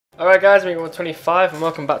Alright guys, I'm 25 and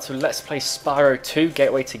welcome back to Let's Play Spyro 2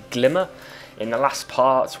 Gateway to Glimmer. In the last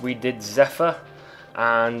part we did Zephyr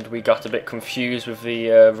and we got a bit confused with the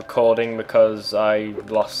recording because I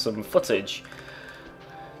lost some footage.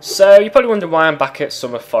 So you probably wonder why I'm back at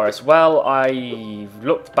Summer Forest. Well, I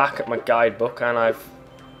looked back at my guidebook and I've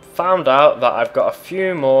found out that I've got a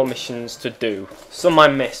few more missions to do. Some I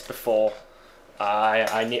missed before.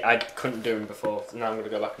 I couldn't do them before, so now I'm going to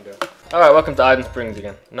go back and do them. Alright, welcome to Idle Springs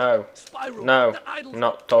again. No. Spyro, no, I'm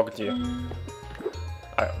not talking to you.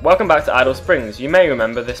 Alright, welcome back to Idle Springs. You may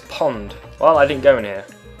remember this pond. Well, I didn't go in here.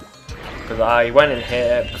 Because I went in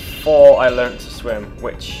here before I learnt to swim,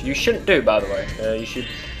 which you shouldn't do, by the way. You should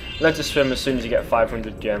learn to swim as soon as you get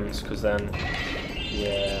 500 gems, because then,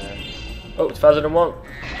 yeah. Oh, 2001.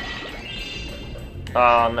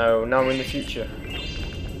 Ah, no, now we're in the future.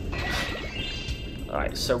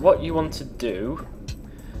 Alright, so what you want to do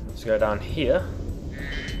is go down here.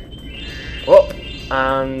 Up,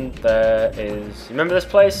 and there is... Remember this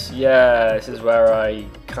place? Yeah, this is where I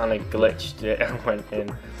kind of glitched it and went in.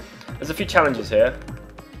 There's a few challenges here.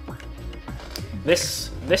 This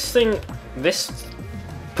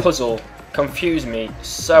puzzle confused me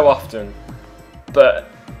so often, but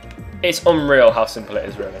it's unreal how simple it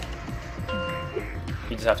is, really.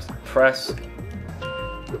 You just have to press.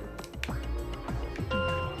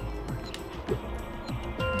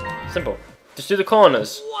 Simple. Just do the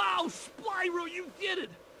corners. Wow, Spyro, you did it!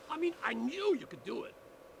 I mean, I knew you could do it.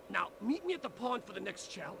 Now, meet me at the pond for the next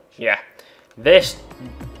challenge. Yeah. This...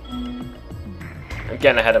 I'm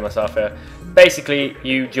getting ahead of myself here. Basically,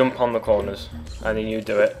 you jump on the corners and then you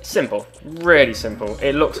do it. Simple. Really simple.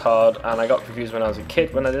 It looks hard and I got confused when I was a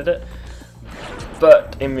kid when I did it.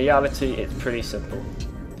 But in reality, it's pretty simple.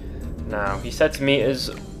 Now, he said to meet us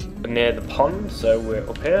near the pond, so we're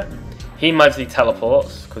up here. He magically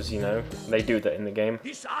teleports, because, you know, they do that in the game.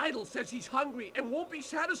 This idol says he's hungry and won't be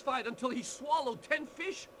satisfied until he's swallowed 10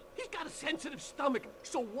 fish. He's got a sensitive stomach,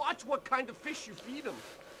 so watch what kind of fish you feed him.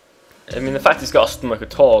 I mean, the fact he's got a stomach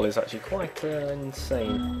at all is actually quite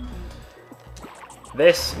insane.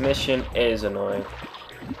 This mission is annoying.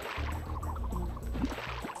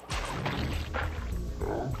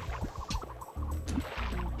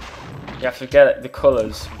 You have to get the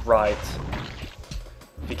colours right.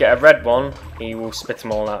 If you get a red one, he will spit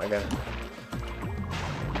them all out again.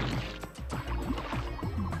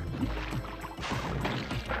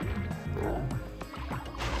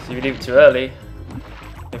 So if you leave it too early,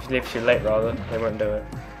 if you leave it too late rather, they won't do it.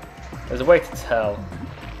 There's a way to tell.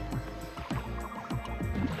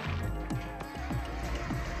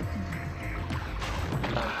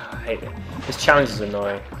 I hate it. This challenge is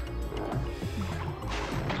annoying.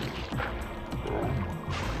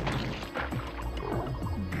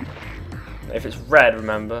 If it's red,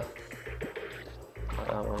 remember. Like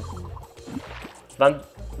that one.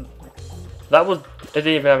 That was... It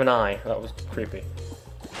didn't even have an eye. That was creepy.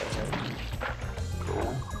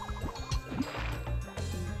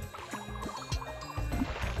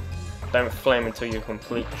 Don't flame until you're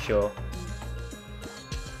completely sure.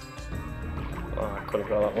 Oh, I could have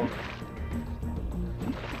got that one.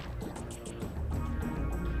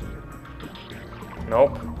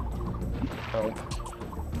 Nope. Nope.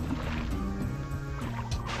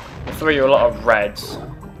 I threw you a lot of reds.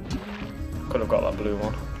 Could have got that blue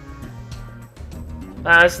one.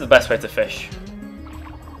 Ah, this is the best way to fish.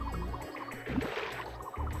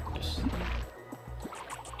 Just...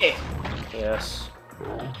 Yes.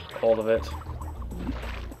 All of it.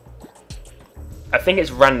 I think it's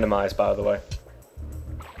randomized, by the way.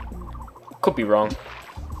 Could be wrong.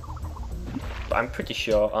 But I'm pretty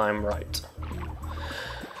sure I'm right.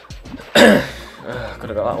 Could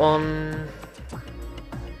have got that one.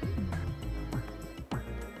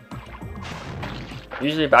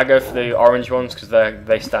 Usually I go for the orange ones because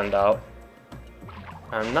they stand out.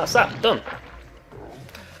 And that's that, done.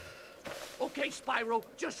 Okay, Spyro,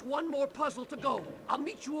 just one more puzzle to go. I'll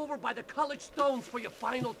meet you over by the colored stones for your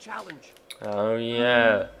final challenge. Oh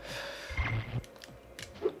yeah.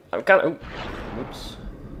 I'm kind of... Oops.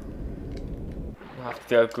 I have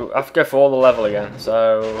to go for all the level again,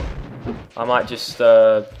 so I might just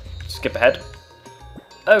skip ahead.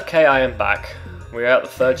 Okay, I am back. We're at the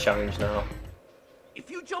third challenge now. If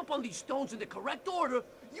you jump on these stones in the correct order,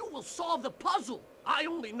 you will solve the puzzle. I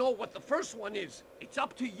only know what the first one is. It's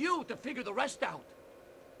up to you to figure the rest out.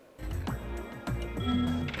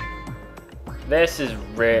 This is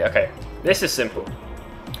really... Okay, this is simple.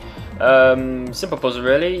 Simple puzzle,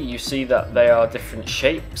 really. You see that they are different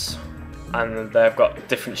shapes, and they've got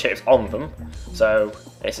different shapes on them. So,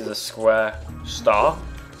 this is a square star.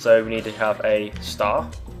 So, we need to have a star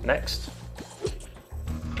next.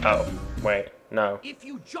 Oh, wait, no. If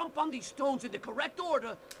you jump on these stones in the correct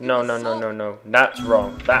order, No, no, no, no, no. That's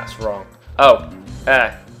wrong. That's wrong. Oh,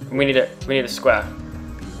 we need a square.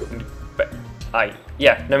 But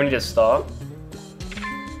yeah, no, we need a star.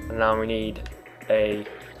 And now we need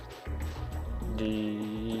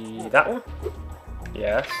that one.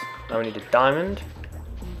 Yes. Now we need a diamond,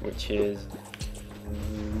 which is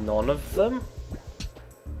none of them.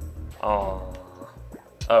 Oh,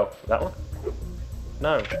 that one.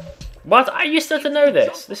 No. What? I used to know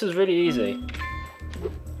this. This is really easy.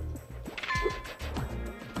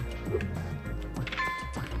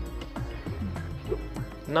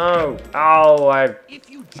 No. Oh, I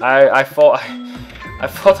thought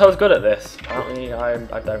I was good at this. Apparently, I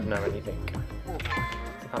don't know anything.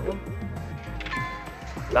 That one.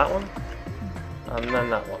 That one. And then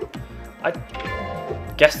that one. I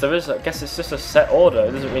guess there is. I guess it's just a set order.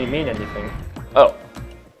 It doesn't really mean anything. Oh.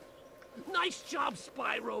 Nice job,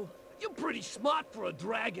 Spyro. You're pretty smart for a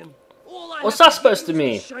dragon. What's that supposed to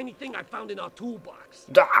mean? Shiny thing I found in our toolbox.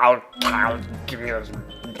 I'll give me a...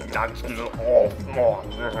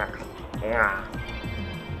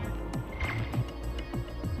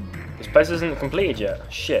 This place isn't completed yet.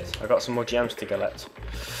 Shit, I got some more gems to collect.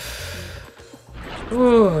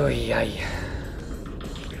 Ooh, yay.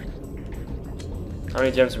 How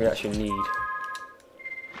many gems do we actually need?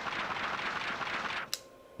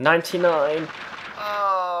 99.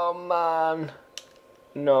 Oh man.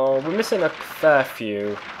 No, we're missing a fair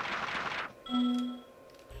few.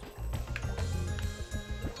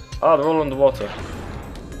 Oh, they're all underwater.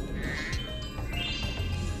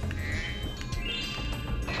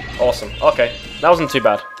 Awesome. Okay, that wasn't too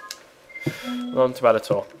bad. Not too bad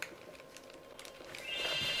at all.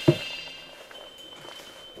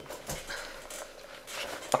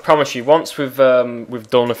 I promise you, once we've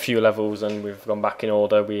done a few levels and we've gone back in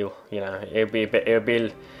order, we'll, you know, it'll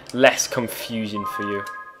be less confusing for you.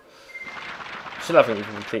 Still haven't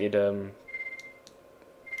even completed.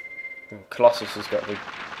 Colossus has got the.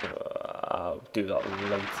 I'll do that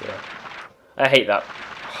later. I hate that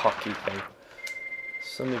hockey thing.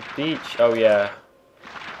 Sunny Beach. Oh yeah.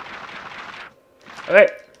 Okay.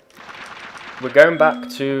 We're going back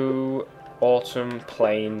to Autumn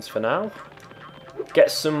Plains for now.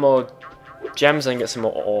 Get some more gems and get some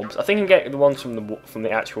more orbs. I think I can get the ones from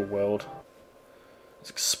the actual world. Let's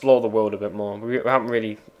explore the world a bit more. We haven't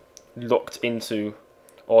really looked into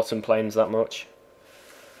Autumn Plains that much.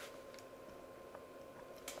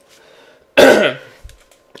 I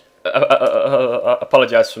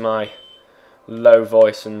apologise for my low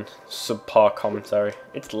voice and subpar commentary.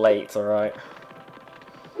 It's late, alright.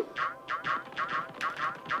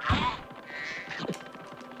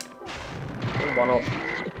 One up.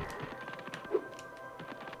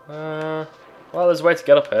 Well, there's a way to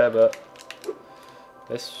get up here, but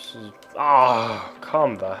this is... Ah,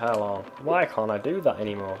 calm the hell on. Why can't I do that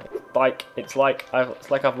anymore? It's like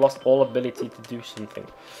I've lost all ability to do something.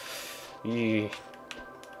 Yeah.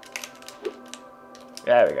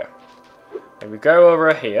 There we go. And we go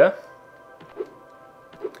over here,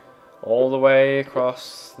 all the way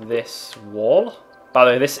across this wall. By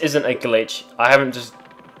the way, this isn't a glitch. I haven't just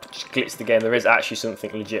glitched the game. There is actually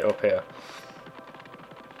something legit up here.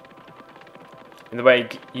 And the way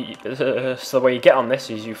so the way you get on this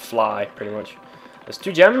is you fly, pretty much. There's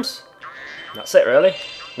 2 gems. That's it, really.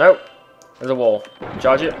 Nope. There's a wall.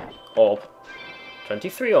 Charge it. Orb.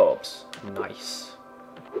 23 orbs. Nice.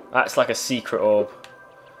 That's like a secret orb.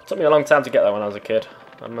 It took me a long time to get that when I was a kid.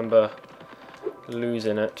 I remember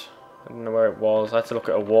losing it. I didn't know where it was. I had to look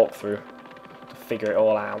at a walkthrough to figure it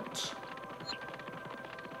all out.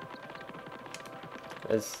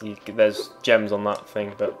 There's gems on that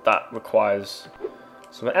thing, but that requires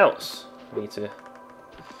something else. We need to...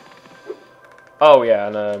 Oh yeah,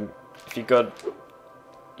 and if you go...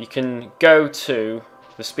 You can go to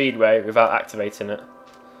the speedway without activating it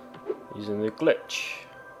using the glitch.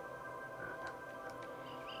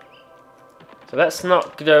 So let's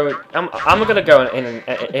not go... I'm not going to go in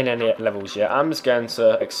any levels yet. I'm just going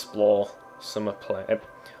to explore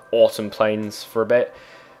Autumn Plains for a bit.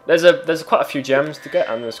 There's quite a few gems to get,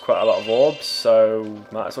 and there's quite a lot of orbs, so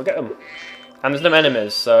might as well get them. And there's no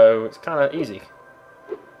enemies, so it's kind of easy.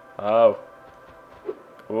 Oh.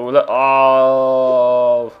 Ooh, look.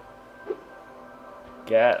 Oh.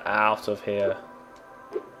 Get out of here.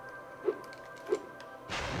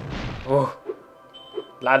 Oh.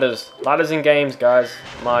 Ladders. Ladders in games, guys.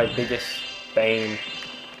 My biggest bane.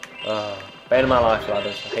 Bane of my life,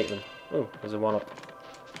 ladders. I hate them. Ooh, there's a 1-up.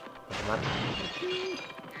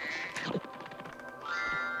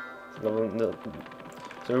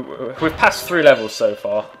 So we've passed 3 levels so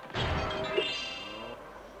far.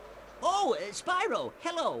 Spyro,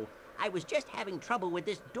 hello. I was just having trouble with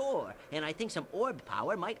this door, and I think some orb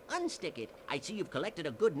power might unstick it. I see you've collected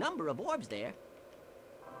a good number of orbs there.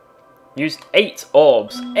 Use 8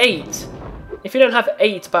 orbs. 8! If you don't have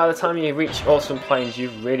 8 by the time you reach Awesome Plains,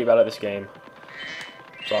 you're really bad at this game.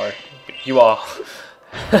 Sorry. You are.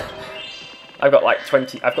 I've got like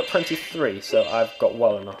 20. I've got 23, so I've got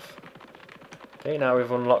well enough. Okay, now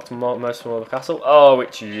we've unlocked most of the castle. Oh,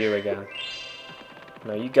 it's you again.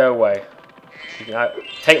 No, you go away. You can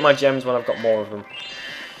take my gems when I've got more of them.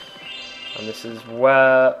 And this is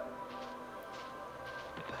where...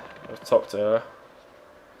 Let's talk to her.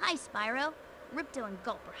 Hi, Spyro. Ripto and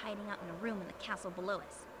Gulp are hiding out in a room in the castle below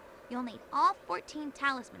us. You'll need all 14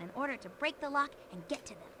 talisman in order to break the lock and get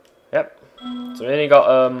to them. Yep. So we only got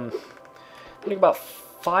about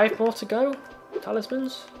 5 more to go,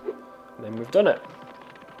 talismans, and then we've done it.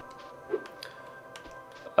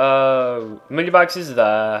 Moneybags is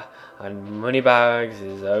there, and Moneybags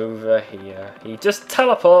is over here. He just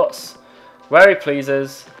teleports where he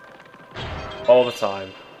pleases all the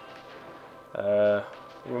time.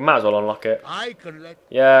 We might as well unlock it.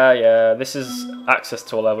 Yeah, this is access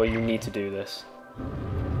to a level. You need to do this,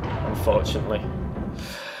 unfortunately.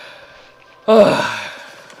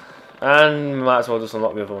 And might as well just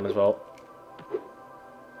unlock the other one as well.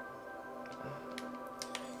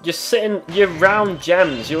 You're sitting, you're round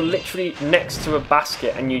gems. You're literally next to a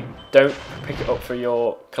basket, and you don't pick it up for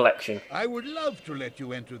your collection. I would love to let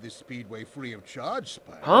you enter this speedway free of charge,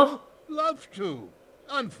 Spyro. Huh? Love to.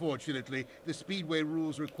 Unfortunately, the speedway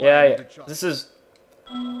rules require Yeah. the charge. This is.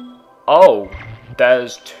 Oh,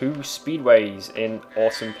 there's 2 speedways in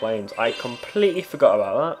Awesome Plains. I completely forgot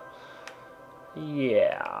about that.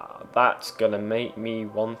 Yeah, that's gonna make me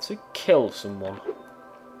want to kill someone.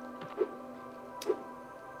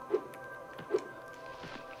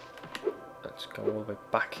 Let's go all the way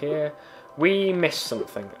back here. We missed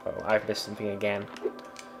something. Oh, I've missed something again.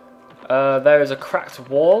 There is a cracked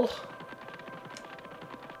wall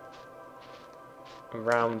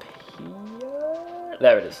around here.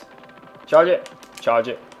 There it is. Charge it. Charge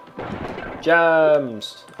it.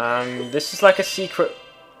 Gems. And this is like a secret.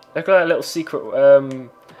 Look at that little secret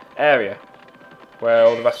area where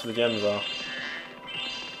all the rest of the gems are.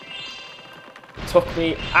 It took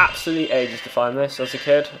me absolutely ages to find this as a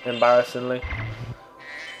kid, embarrassingly.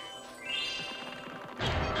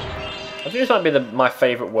 I think this might be my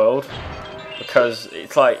favourite world because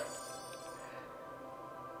it's like,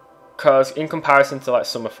 in comparison to like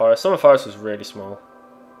Summer Forest was really small.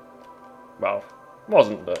 Well, it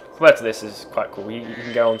wasn't, but compared to this, is quite cool. You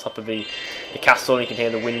can go on top of the castle and you can hear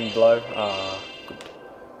the wind blow. Ah, good.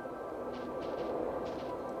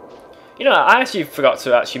 You know, I actually forgot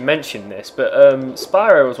to actually mention this, but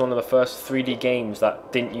Spyro was one of the first 3D games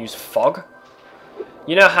that didn't use fog.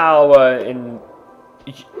 You know how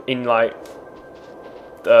in like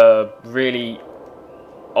really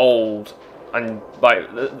old and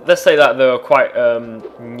like let's say that they were quite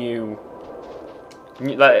new.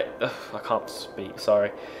 Like I can't speak.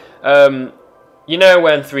 Sorry. You know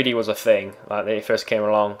when 3D was a thing, like they first came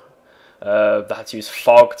along, they had to use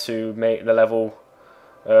fog to make the level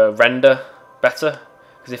render better.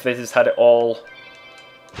 Because if they just had it all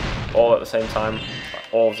at the same time,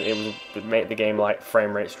 it would make the game like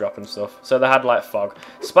frame rates drop and stuff. So they had like fog.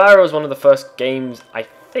 Spyro was one of the first games, I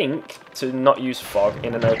think, to not use fog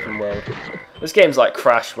in an open world. This game's like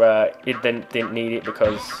Crash, where it didn't need it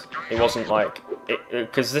because it wasn't like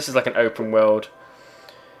because this is like an open world,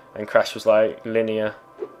 and Crash was like linear.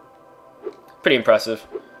 Pretty impressive.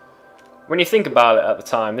 When you think about it at the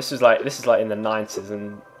time, this is like in the 90s,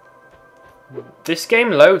 and this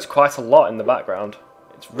game loads quite a lot in the background.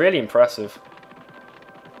 It's really impressive.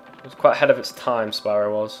 It was quite ahead of its time,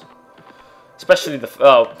 Spyro was. Especially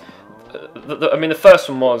I mean the first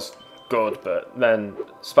one was good, but then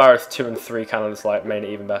Spyro 2 and 3 kind of just like made it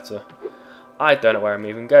even better. I don't know where I'm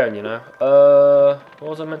even going, you know. What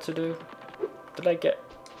was I meant to do? Did I get...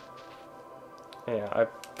 Yeah, I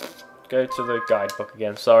go to the guidebook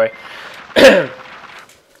again, sorry.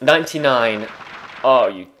 99. Oh,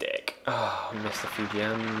 you dick. Oh, I missed a few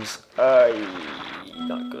gems.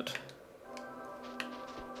 Not good.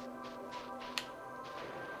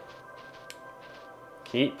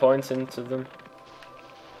 Keep pointing to them.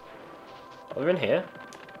 Oh, they're in here.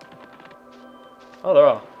 Oh, there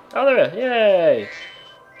are. Oh, there are. Yay!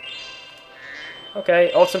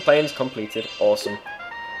 Okay, Awesome Plains completed. Awesome.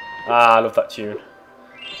 Ah, I love that tune.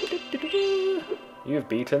 You've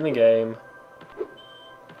beaten the game.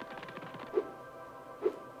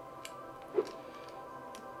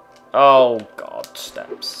 Oh, God,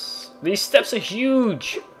 steps. These steps are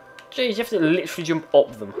huge. Jeez, you have to literally jump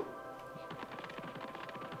up them.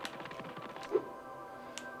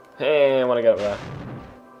 Hey, I want to get up there.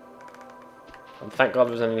 And thank God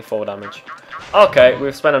there was only 4 damage. Okay,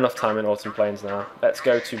 we've spent enough time in Autumn Plains now. Let's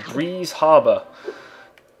go to Breeze Harbour.